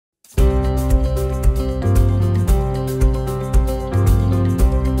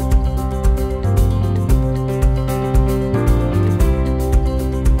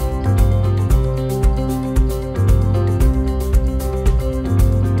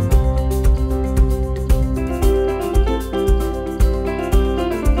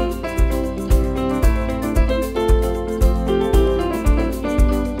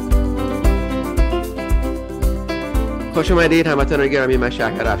خوش اومدید هموطنان گرامی. من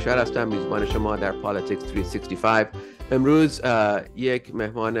شهر افشار هستم، میزبان شما در پالیتیکس 365. امروز یک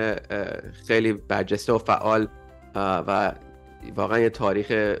مهمان خیلی برجسته و فعال و واقعا یه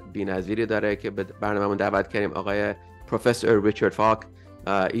تاریخ بی‌نظیری داره که به برنامه‌مون دعوت کردیم، آقای پروفسور ریچارد فاک.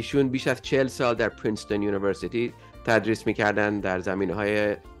 ایشون بیش از 40 سال در پرینستون یونیورسیتی تدریس می‌کردن در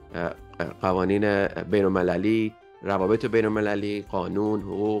زمینه‌های قوانین بین‌المللی، روابط بین‌المللی، قانون،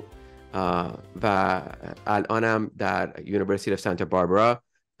 حقوق و الان هم در یونیورسیتی سانتا باربارا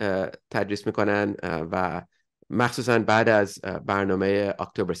تدریس میکنن و مخصوصا بعد از برنامه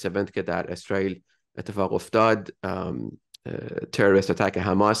اکتبر 7 که در اسرائیل اتفاق افتاد، تروریست اتک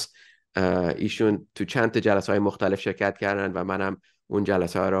حماس، ایشون تو چند تا جلسه های مختلف شرکت کردن و منم اون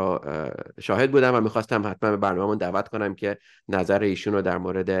جلسه ها رو شاهد بودم و میخواستم حتما به برنامه‌مون دعوت کنم که نظر ایشون رو در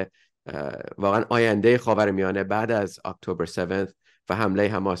مورد واقعا آینده خاورمیانه بعد از اکتبر 7 و حمله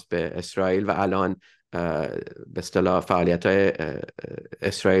حماس به اسرائیل و الان به اصطلاح فعالیت‌های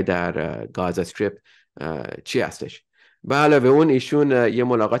اسرائیل در گازا استریپ چی هستش. به علاوه اون ایشون یه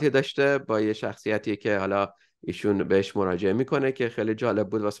ملاقاتی داشته با یه شخصیتی که حالا ایشون بهش مراجعه میکنه که خیلی جالب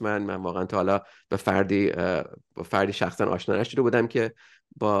بود واسه من واقعا تا حالا با فردی شخصا آشنا نشده بودم که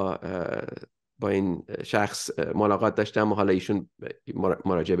با این شخص ملاقات داشتم و حالا ایشون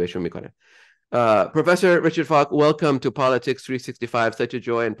مراجعه بهشون میکنه. Professor Richard Falk, welcome to Politics 365. Such a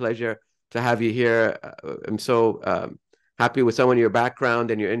joy and pleasure to have you here. I'm so happy with someone your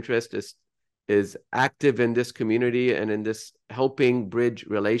background and your interest is active in this community and in this helping bridge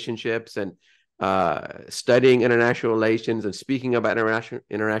relationships and studying international relations and speaking about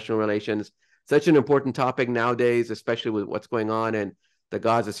international relations. Such an important topic nowadays, especially with what's going on in the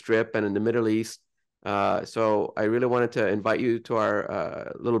Gaza Strip and in the Middle East. So I really wanted to invite you to our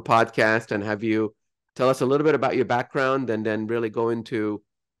little podcast and have you tell us a little bit about your background and then really go into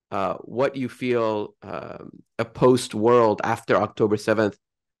what you feel a post-world after October 7th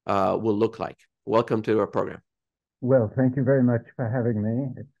will look like. Welcome to our program. Well, thank you very much for having me.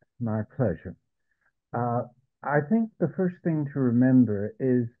 It's my pleasure. I think the first thing to remember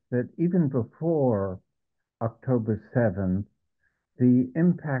is that even before October 7th, the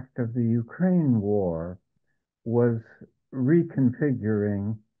impact of the Ukraine war was reconfiguring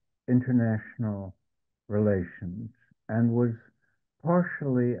international relations and was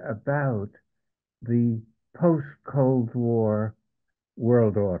partially about the post-Cold War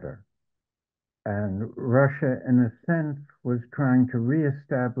world order. And Russia, in a sense, was trying to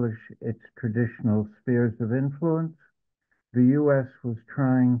reestablish its traditional spheres of influence. The US was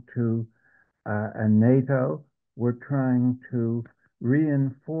trying to, and NATO were trying to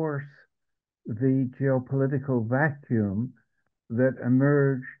reinforce the geopolitical vacuum that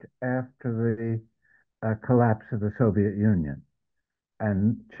emerged after the collapse of the Soviet Union. And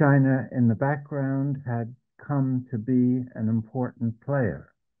China in the background had come to be an important player.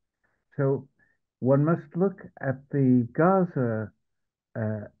 So one must look at the Gaza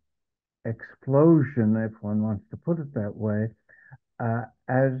explosion, if one wants to put it that way,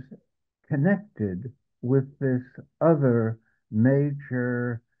 as connected with this other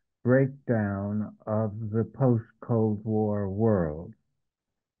major breakdown of the post-Cold War world.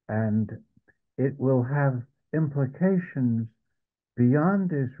 And it will have implications beyond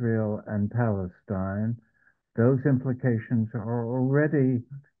Israel and Palestine. Those implications are already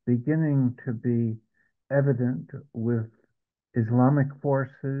beginning to be evident with Islamic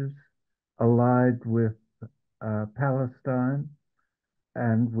forces allied with Palestine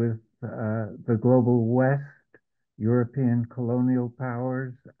and with the global West, European colonial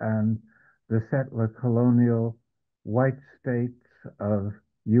powers, and the settler colonial white states of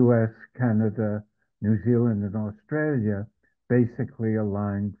US, Canada, New Zealand, and Australia basically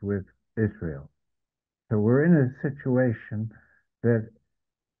aligned with Israel. So we're in a situation that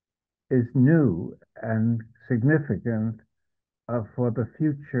is new and significant for the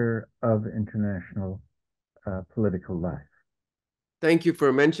future of international political life. Thank you for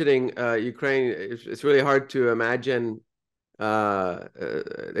mentioning Ukraine. It's really hard to imagine,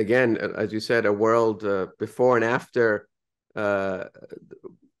 again, as you said, a world before and after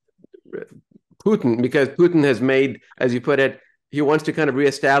Putin, because Putin has made, as you put it, he wants to kind of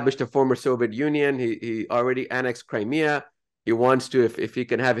reestablish the former Soviet Union. He already annexed Crimea. He wants to, if he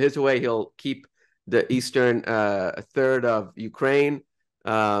can have his way, he'll keep the eastern third of Ukraine.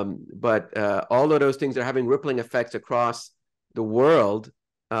 But all of those things are having rippling effects across the world,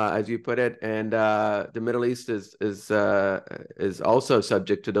 as you put it, and the Middle East is also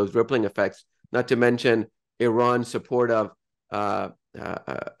subject to those rippling effects. Not to mention Iran's support of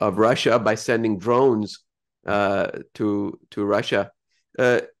Russia by sending drones to Russia.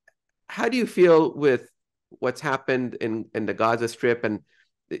 How do you feel with what's happened in the Gaza Strip and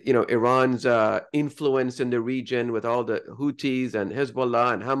Iran's influence in the region with all the Houthis and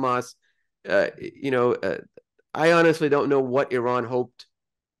Hezbollah and Hamas. I honestly don't know what Iran hoped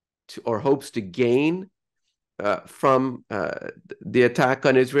to or hopes to gain from the attack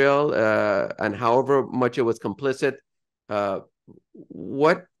on Israel, and however much it was complicit.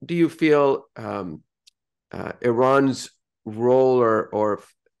 What do you feel Iran's role or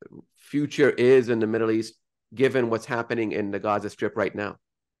future is in the Middle East, given what's happening in the Gaza Strip right now?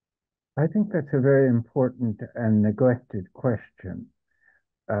 I think that's a very important and neglected question,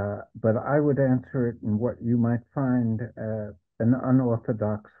 but I would answer it in what you might find an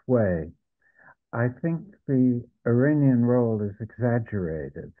unorthodox way. I think the Iranian role is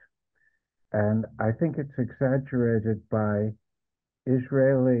exaggerated, and I think it's exaggerated by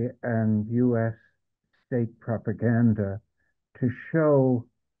Israeli and US state propaganda to show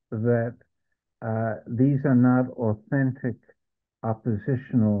that these are not authentic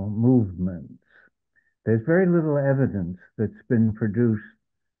oppositional movements. There's very little evidence that's been produced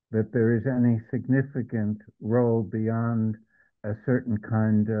that there is any significant role beyond a certain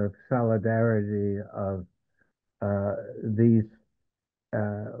kind of solidarity of these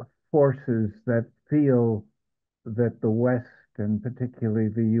forces that feel that the West, and particularly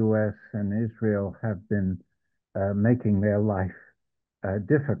the US and Israel, have been making their life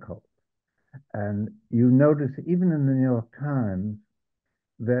difficult. And you notice, even in the New York Times,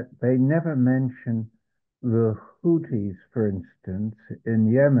 that they never mention the Houthis, for instance,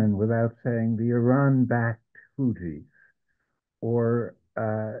 in Yemen without saying the Iran-backed Houthis, or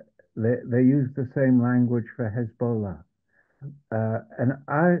they use the same language for Hezbollah. And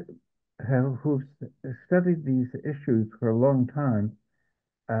I who've studied these issues for a long time,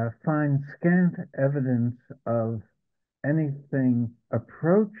 find scant evidence of anything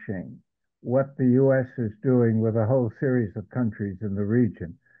approaching what the US is doing with a whole series of countries in the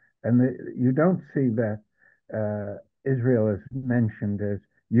region. And you don't see that Israel is mentioned as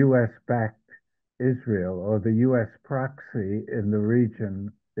US-backed Israel, or the US proxy in the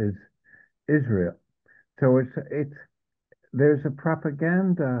region is Israel. So there's a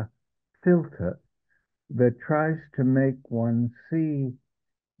propaganda filter that tries to make one see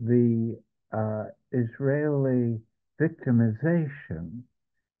the Israeli victimization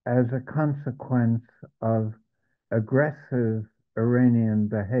as a consequence of aggressive Iranian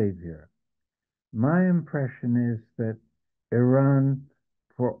behavior. My impression is that Iran,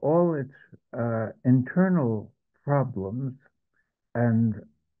 for all its internal problems and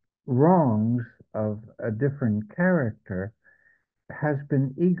wrongs of a different character, has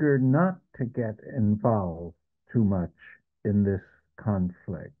been eager not to get involved too much in this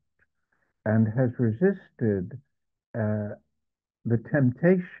conflict, and has resisted the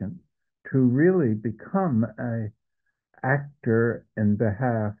temptation to really become an actor in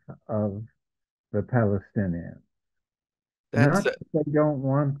behalf of the Palestinians. That's Not that they don't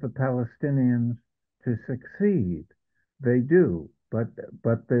want the Palestinians to succeed, they do, but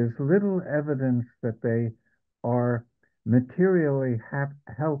there's little evidence that they are materially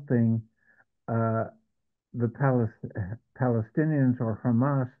helping the Palestinians or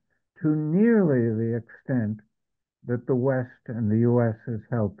Hamas to nearly the extent that the West and the US is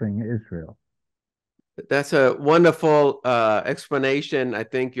helping Israel. That's a wonderful explanation. I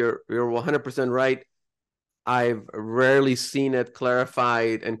think you're 100% right. I've rarely seen it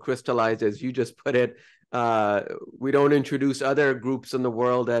clarified and crystallized as you just put it. We don't introduce other groups in the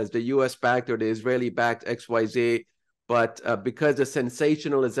world as the US-backed or the Israeli-backed XYZ, but because the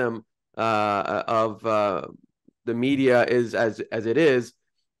sensationalism of the media is as it is,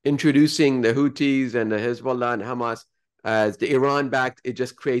 introducing the Houthis and the Hezbollah and Hamas as the Iran-backed, it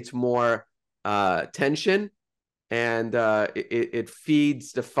just creates more tension, and it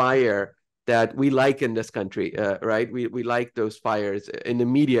feeds the fire that we like in this country, right? We like those fires in the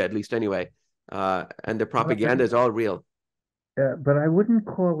media, at least anyway, and the propaganda is all real. But I wouldn't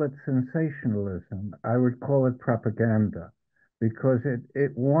call it sensationalism. I would call it propaganda, because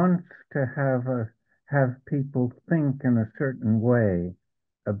it wants to have people think in a certain way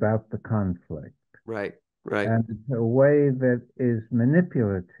about the conflict. Right, right. And it's a way that is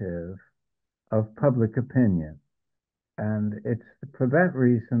manipulative of public opinion. And it's for that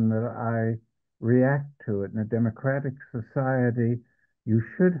reason that I react to it. In a democratic society, you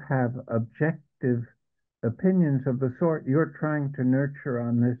should have objective opinions of the sort you're trying to nurture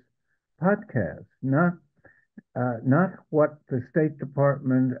on this podcast, not what the State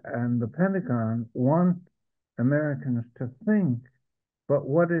Department and the Pentagon want Americans to think, but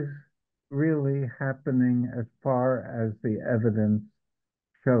what is really happening as far as the evidence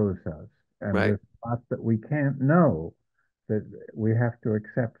shows us. and Right. there's lots that we can't know that we have to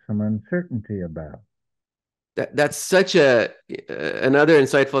accept some uncertainty about. That's such a another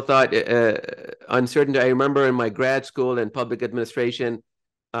insightful thought. Uncertainty. I remember in my grad school in public administration,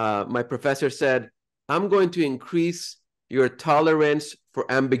 my professor said, "I'm going to increase your tolerance for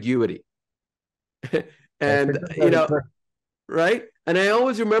ambiguity." That's a And good way to put. right? And I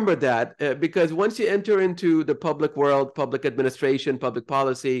always remember that because once you enter into the public world, public administration, public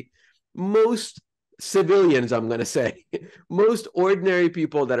policy, most civilians, I'm going to say, most ordinary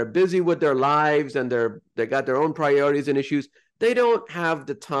people that are busy with their lives and they got their own priorities and issues, they don't have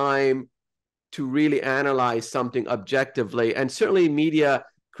the time to really analyze something objectively. And certainly media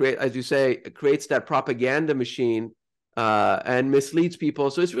as you say, creates that propaganda machine and misleads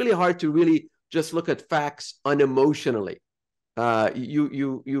people. So it's really hard to really just look at facts unemotionally.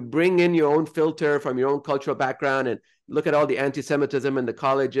 You bring in your own filter from your own cultural background and look at all the anti-Semitism in the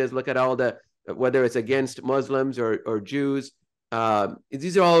colleges, look at all the, whether it's against Muslims or Jews.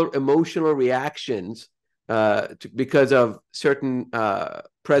 These are all emotional reactions because of certain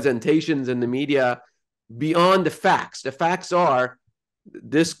presentations in the media beyond the facts. The facts are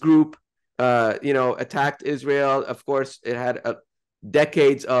this group, attacked Israel. Of course, it had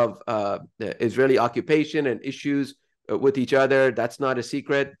decades of Israeli occupation and issues with each other. That's not a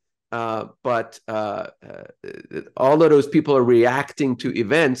secret. But all of those people are reacting to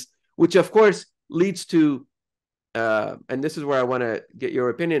events, which of course leads to, and this is where I want to get your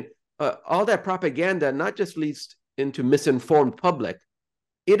opinion, all that propaganda not just leads into misinformed public,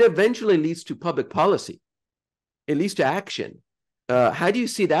 it eventually leads to public policy. It leads to action. How do you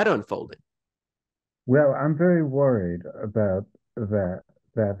see that unfolding? Well, I'm very worried about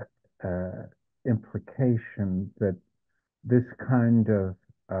that implication that this kind of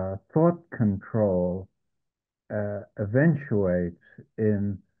thought control eventuates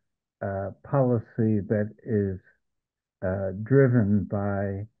in policy that is driven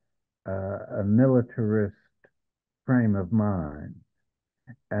by a militarist frame of mind.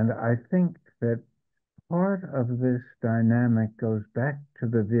 And I think that part of this dynamic goes back to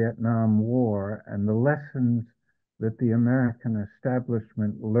the Vietnam War and the lessons that the American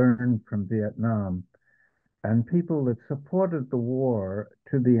establishment learned from Vietnam. And people that supported the war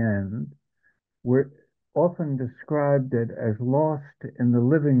to the end were often described it as lost in the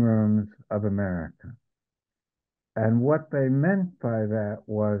living rooms of America. And what they meant by that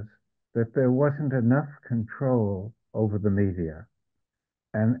was that there wasn't enough control over the media.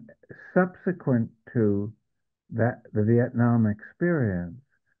 And subsequent to that, the Vietnam experience,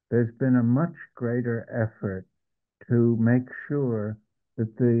 there's been a much greater effort to make sure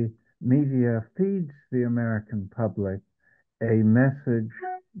that the media feeds the American public a message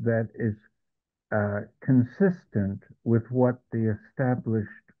that is consistent with what the established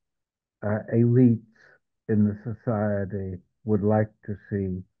elites in the society would like to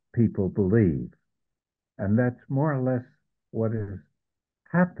see people believe. And that's more or less what has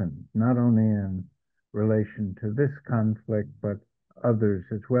happened, not only in relation to this conflict, but others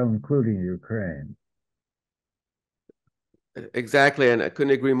as well, including Ukraine. Exactly, and I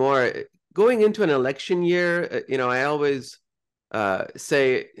couldn't agree more. Going into an election year, I always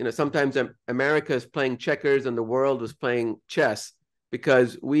say, sometimes America is playing checkers and the world is playing chess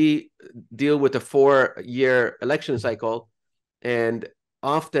because we deal with a 4-year election cycle, and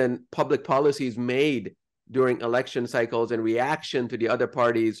often public policy is made during election cycles in reaction to the other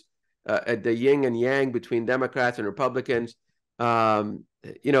parties, at the yin and yang between Democrats and Republicans. President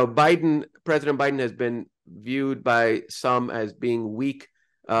Biden has been viewed by some as being weak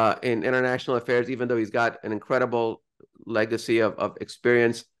in international affairs, even though he's got an incredible legacy of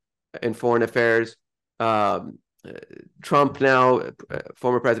experience in foreign affairs. Trump now,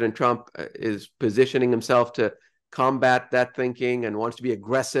 former President Trump, is positioning himself to combat that thinking and wants to be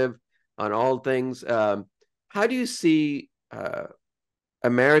aggressive on all things. How do you see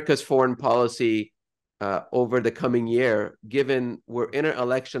America's foreign policy over the coming year, given we're in an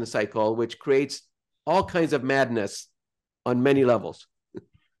election cycle, which creates all kinds of madness on many levels?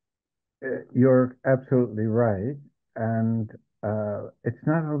 You're absolutely right. And it's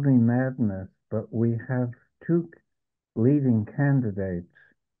not only madness, but we have two leading candidates,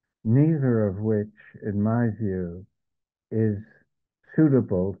 neither of which, in my view, is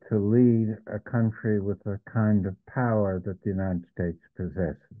suitable to lead a country with the kind of power that the United States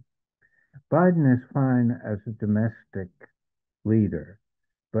possesses. Biden is fine as a domestic leader,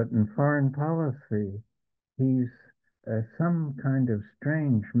 but in foreign policy, he's some kind of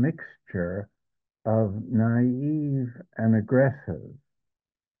strange mixture of naive and aggressive.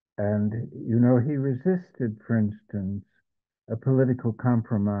 And, he resisted, for instance, a political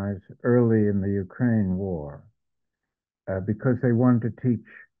compromise early in the Ukraine war because they wanted to teach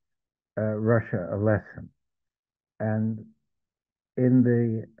Russia a lesson. And in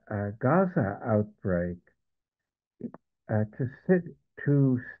the Gaza outbreak,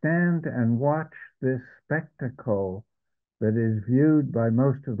 to stand and watch this spectacle that is viewed by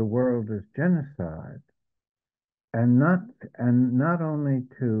most of the world as genocide, and not only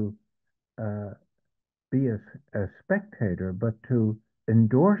to be a spectator, but to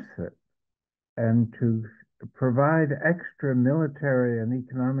endorse it and to provide extra military and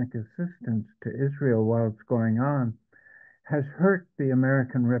economic assistance to Israel while it's going on, has hurt the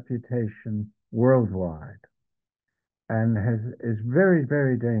American reputation worldwide and is very,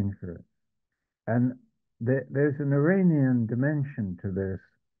 very dangerous. And there's an Iranian dimension to this,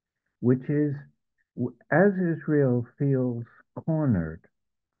 which is as Israel feels cornered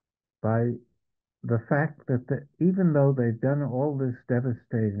by the fact that even though they've done all this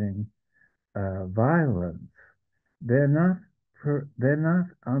devastating violence, they're not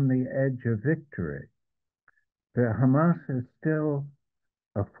on the edge of victory. The Hamas is still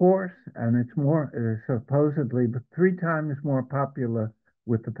a force, and it is supposedly 3 times more popular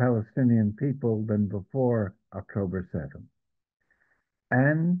with the Palestinian people than before October 7th.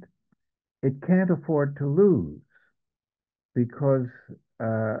 And it can't afford to lose because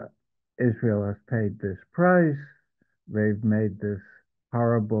Israel has paid this price. They've made this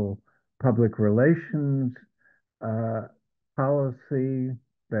horrible public relations policy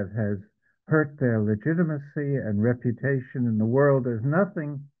that has hurt their legitimacy and reputation in the world as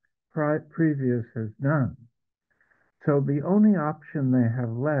nothing previous has done. So the only option they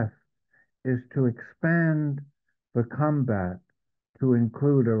have left is to expand the combat to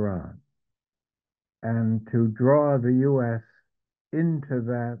include Iran and to draw the U.S. into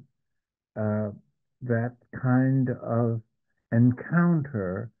that kind of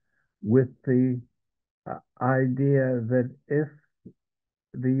encounter with the idea that if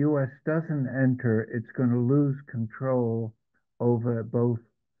the U.S. doesn't enter, it's going to lose control over both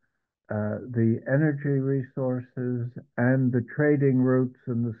the energy resources and the trading routes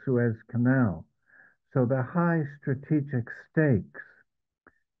in the Suez Canal. So they're high strategic stakes.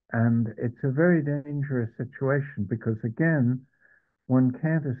 And it's a very dangerous situation because, again, one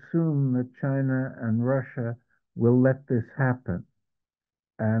can't assume that China and Russia will let this happen.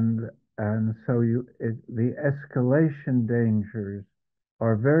 And so the escalation dangers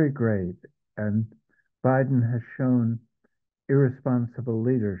are very great, and Biden has shown irresponsible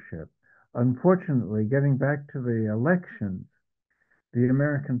leadership. Unfortunately, getting back to the elections, the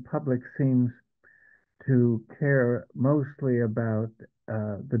American public seems to care mostly about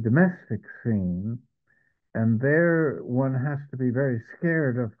the domestic scene, and there one has to be very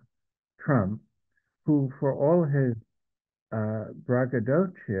scared of Trump, who, for all his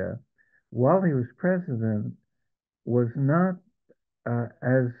braggadocio, while he was president, was not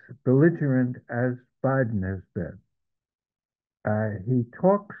as belligerent as Biden has been. He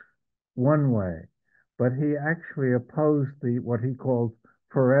talks one way, but he actually opposed what he called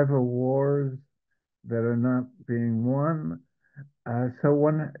forever wars that are not being won. So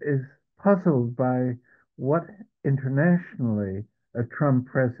one is puzzled by what internationally a Trump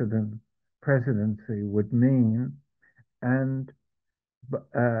presidency would mean. And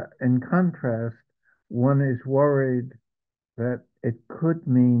in contrast, one is worried that it could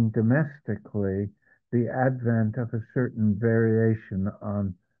mean domestically the advent of a certain variation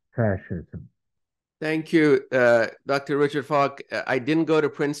on fascism. Thank you, Dr. Richard Falk. I didn't go to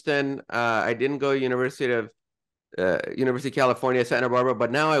Princeton. I didn't go to University of California, Santa Barbara,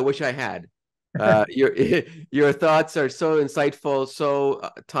 but now I wish I had. Your thoughts are so insightful, so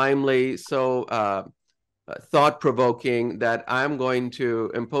timely, so thought-provoking that I'm going to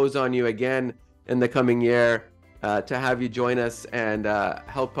impose on you again in the coming year to have you join us and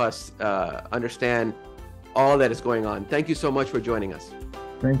help us understand all that is going on. Thank you so much for joining us.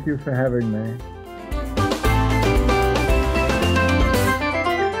 Thank you for having me.